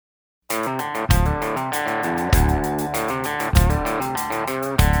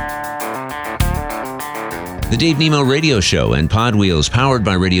Dave Nemo Radio Show and Pod Wheels, powered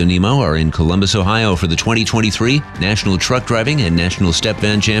by Radio Nemo, are in Columbus, Ohio for the 2023 National Truck Driving and National Step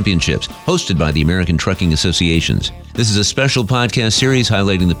Van Championships, hosted by the American Trucking Associations. This is a special podcast series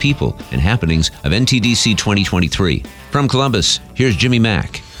highlighting the people and happenings of NTDC 2023. From Columbus, here's Jimmy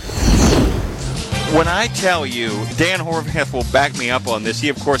Mack. When I tell you, Dan Horvath will back me up on this. He,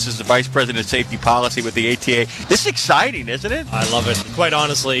 of course, is the Vice President of Safety Policy with the ATA. This is exciting, isn't it? I love it. Quite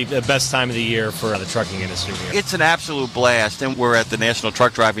honestly, the best time of the year for the trucking industry here. It's an absolute blast, and we're at the National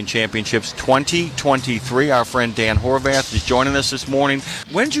Truck Driving Championships 2023. Our friend Dan Horvath is joining us this morning.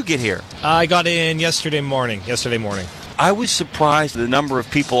 When did you get here? I got in yesterday morning. I was surprised at the number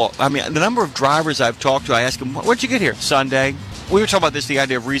of people, the number of drivers I've talked to. I asked them, when'd you get here? Sunday. We were talking about this, the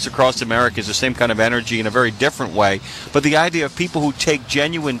idea of Wreaths Across America is the same kind of energy in a very different way, but the idea of people who take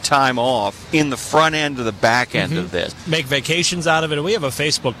genuine time off in the front end or the back end of this. Make vacations out of it. We have a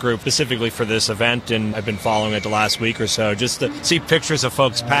Facebook group specifically for this event, and I've been following it the last week or so, just to see pictures of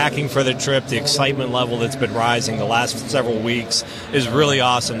folks packing for the trip. The excitement level that's been rising the last several weeks is really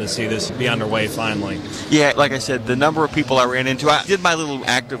awesome to see this be underway finally. Yeah, like I said, the number of people I ran into, I did my little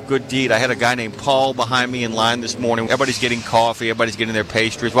act of good deed. I had a guy named Paul behind me in line this morning. Everybody's getting coffee. Everybody's getting their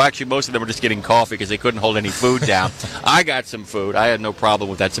pastries. Well, actually, most of them were just getting coffee because they couldn't hold any food down. I got some food. I had no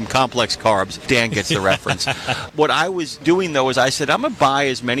problem with that. Some complex carbs. Dan gets the reference. What I was doing, though, is I said, I'm going to buy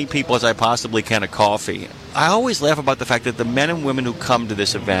as many people as I possibly can a coffee. I always laugh about the fact that the men and women who come to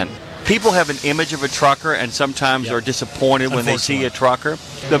this event, people have an image of a trucker and sometimes are disappointed when they see a trucker.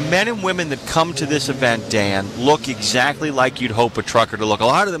 The men and women that come to this event, Dan, look exactly like you'd hope a trucker to look. A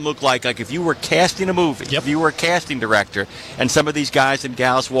lot of them look like if you were casting a movie, if you were a casting director, and some of these guys and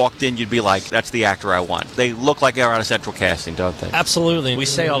gals walked in, you'd be like, that's the actor I want. They look like they're on a central casting, don't they? Absolutely. We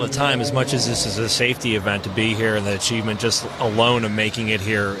say all the time, as much as this is a safety event, to be here and the achievement just alone of making it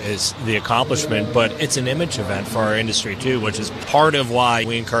here is the accomplishment, but it's an image event for our industry too, which is part of why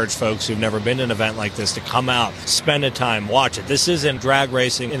we encourage folks who've never been to an event like this to come out, spend a time, watch it. This isn't drag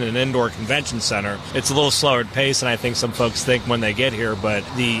racing in an indoor convention center. It's a little slower at pace, and I think some folks think when they get here, but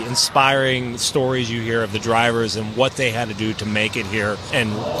the inspiring stories you hear of the drivers and what they had to do to make it here,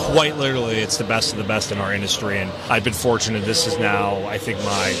 and quite literally, it's the best of the best in our industry, and I've been fortunate. This is now, I think,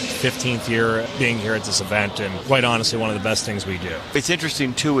 my 15th year being here at this event, and quite honestly, one of the best things we do. It's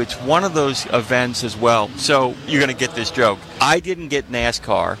interesting, too. It's one of those events as well. So you're going to get this joke. I didn't get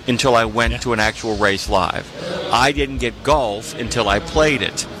NASCAR until I went to an actual race live. I didn't get golf until I played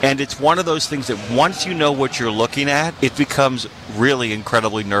it. And it's one of those things that once you know what you're looking at, it becomes really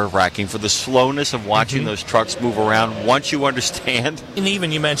incredibly nerve-wracking for the slowness of watching those trucks move around once you understand. And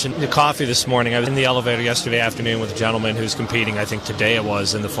even you mentioned the coffee this morning. I was in the elevator yesterday afternoon with a gentleman who's competing, I think today it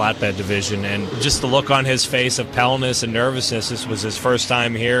was, in the flatbed division, and just the look on his face of paleness and nervousness. This was his first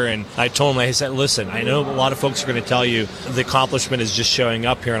time here, and I told him, I said, listen, I know a lot of folks are going to tell you the accomplishment is just showing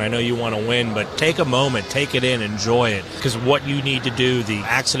up here, and I know you want to win, but take a moment, take it in, enjoy it, because what you need to do, the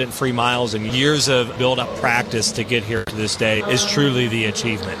accident-free miles and years of build-up practice to get here to this day is truly the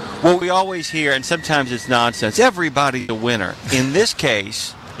achievement. Well, we always hear, and sometimes it's nonsense, everybody's a winner. In this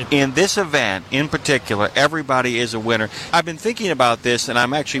case, in this event in particular, everybody is a winner. I've been thinking about this, and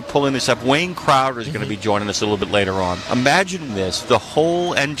I'm actually pulling this up. Wayne Crowder is going to be joining us a little bit later on. Imagine this, the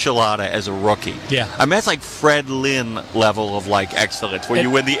whole enchilada as a rookie. Yeah. I mean, that's like Fred Lynn level of, excellence, where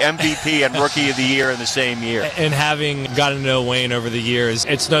you win the MVP and Rookie of the Year in the same year. And having gotten to know Wayne over the years,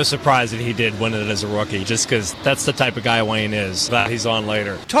 it's no surprise that he did win it as a rookie, just because that's the type of guy Wayne is. That he's on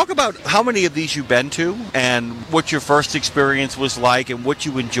later. Talk about how many of these you've been to, and what your first experience was like, and what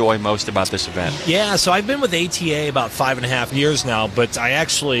you enjoy most about this event. Yeah, so I've been with ATA about 5.5 years now, but I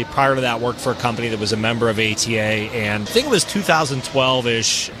actually, prior to that, worked for a company that was a member of ATA, and I think it was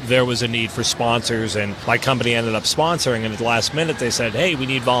 2012-ish, there was a need for sponsors, and my company ended up sponsoring, and at the last minute they said, hey, we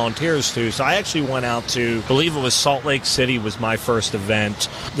need volunteers too. So I actually went out to, I believe it was Salt Lake City was my first event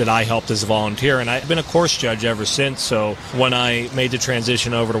that I helped as a volunteer, and I've been a course judge ever since. So when I made the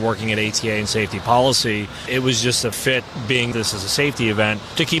transition over to working at ATA and safety policy, it was just a fit, being this is a safety event,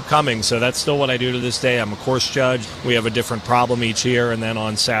 to keep coming. So that's still what I do to this day. I'm a course judge. We have a different problem each year, and then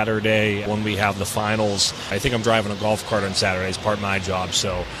on Saturday when we have the finals, I think I'm driving a golf cart on Saturday as part of my job.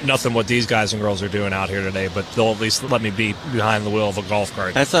 So nothing what these guys and girls are doing out here today, but they'll at least let me be behind the wheel of a golf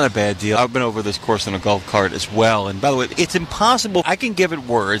cart. That's not a bad deal. I've been over this course on a golf cart as well. And by the way, it's impossible. I can give it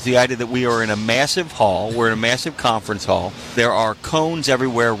words. The idea that we are in a massive hall. We're in a massive conference hall. There are cones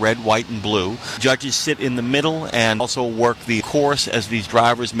everywhere, red, white, and blue. Judges sit in the middle and also work the course as these drivers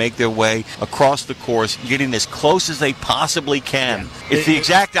drivers make their way across the course, getting as close as they possibly can. Yeah. It's the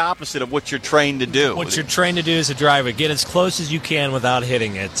exact opposite of what you're trained to do. What you're trained to do as a driver, get as close as you can without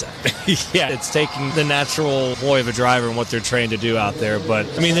hitting it. Yeah, it's taking the natural ploy of a driver and what they're trained to do out there. But,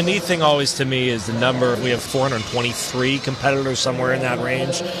 I mean, the neat thing always to me is the number. We have 423 competitors, somewhere in that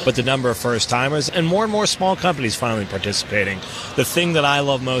range, but the number of first-timers and more small companies finally participating. The thing that I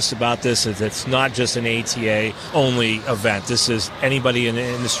love most about this is it's not just an ATA-only event. This is anybody in the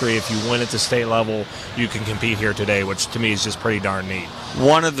industry. If you win at the state level, you can compete here today, which to me is just pretty darn neat.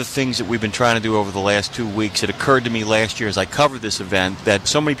 One of the things that we've been trying to do over the last 2 weeks, it occurred to me last year as I covered this event that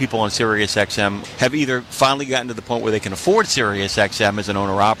so many people on SiriusXM have either finally gotten to the point where they can afford SiriusXM as an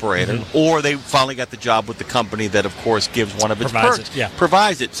owner-operator, or they finally got the job with the company that, of course, gives one of its perks.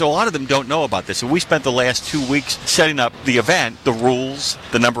 Provides it. So a lot of them don't know about this. So we spent the last 2 weeks setting up the event, the rules,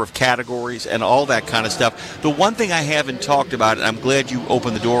 the number of categories, and all that kind of stuff. The one thing I haven't talked about, and I'm glad you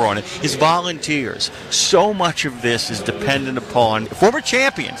opened the door on it, is volunteers. So much of this is dependent upon former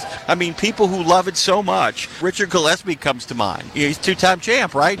champions. I mean, people who love it so much. Richard Gillespie comes to mind. He's two-time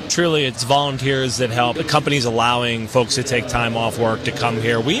champ, right? Truly, it's volunteers that help. The company's allowing folks to take time off work to come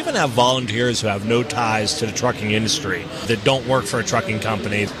here. We even have volunteers who have no ties to the trucking industry that don't work for a trucking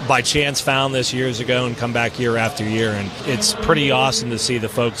company. By chance found this years ago and come back year after year, and it's pretty awesome to see the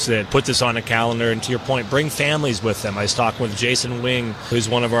folks that put this on a calendar, and to your point, bring families with them. I was talking with Jason Wing, who's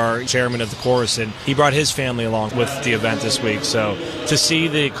one of our chairmen of the course, and he brought his family along with the event this week. So to see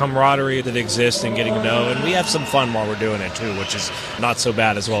the camaraderie that exists and getting to know, and we have some fun while we're doing it too, which is not so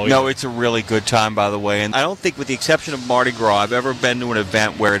bad as well. No, it's a really good time, by the way, and I don't think, with the exception of Mardi Gras, I've ever been to an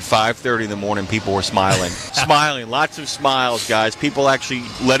event where at 5:30 in the morning people were smiling. Smiling, lots of smiles, guys. People actually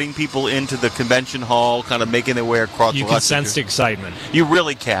letting people into the convention hall, kind of making their way across. You can sense the excitement. You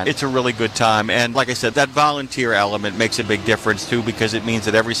really can. It's a really good time, and like I said, that volunteer element makes a big difference too, because it means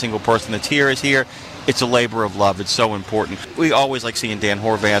that every single person that's here is here. It's a labor of love. It's so important. We always like seeing Dan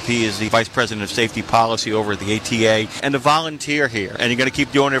Horvath. He is the Vice President of Safety Policy over at the ATA and a volunteer here. And you're going to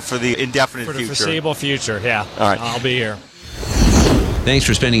keep doing it for the indefinite future. For the foreseeable future, yeah. All right. I'll be here. Thanks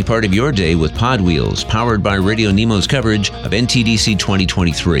for spending part of your day with Pod Wheels, powered by Radio Nemo's coverage of NTDC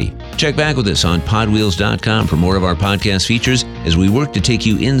 2023. Check back with us on podwheels.com for more of our podcast features as we work to take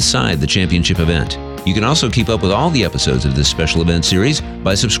you inside the championship event. You can also keep up with all the episodes of this special event series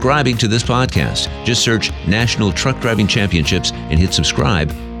by subscribing to this podcast. Just search National Truck Driving Championships and hit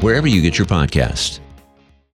subscribe wherever you get your podcasts.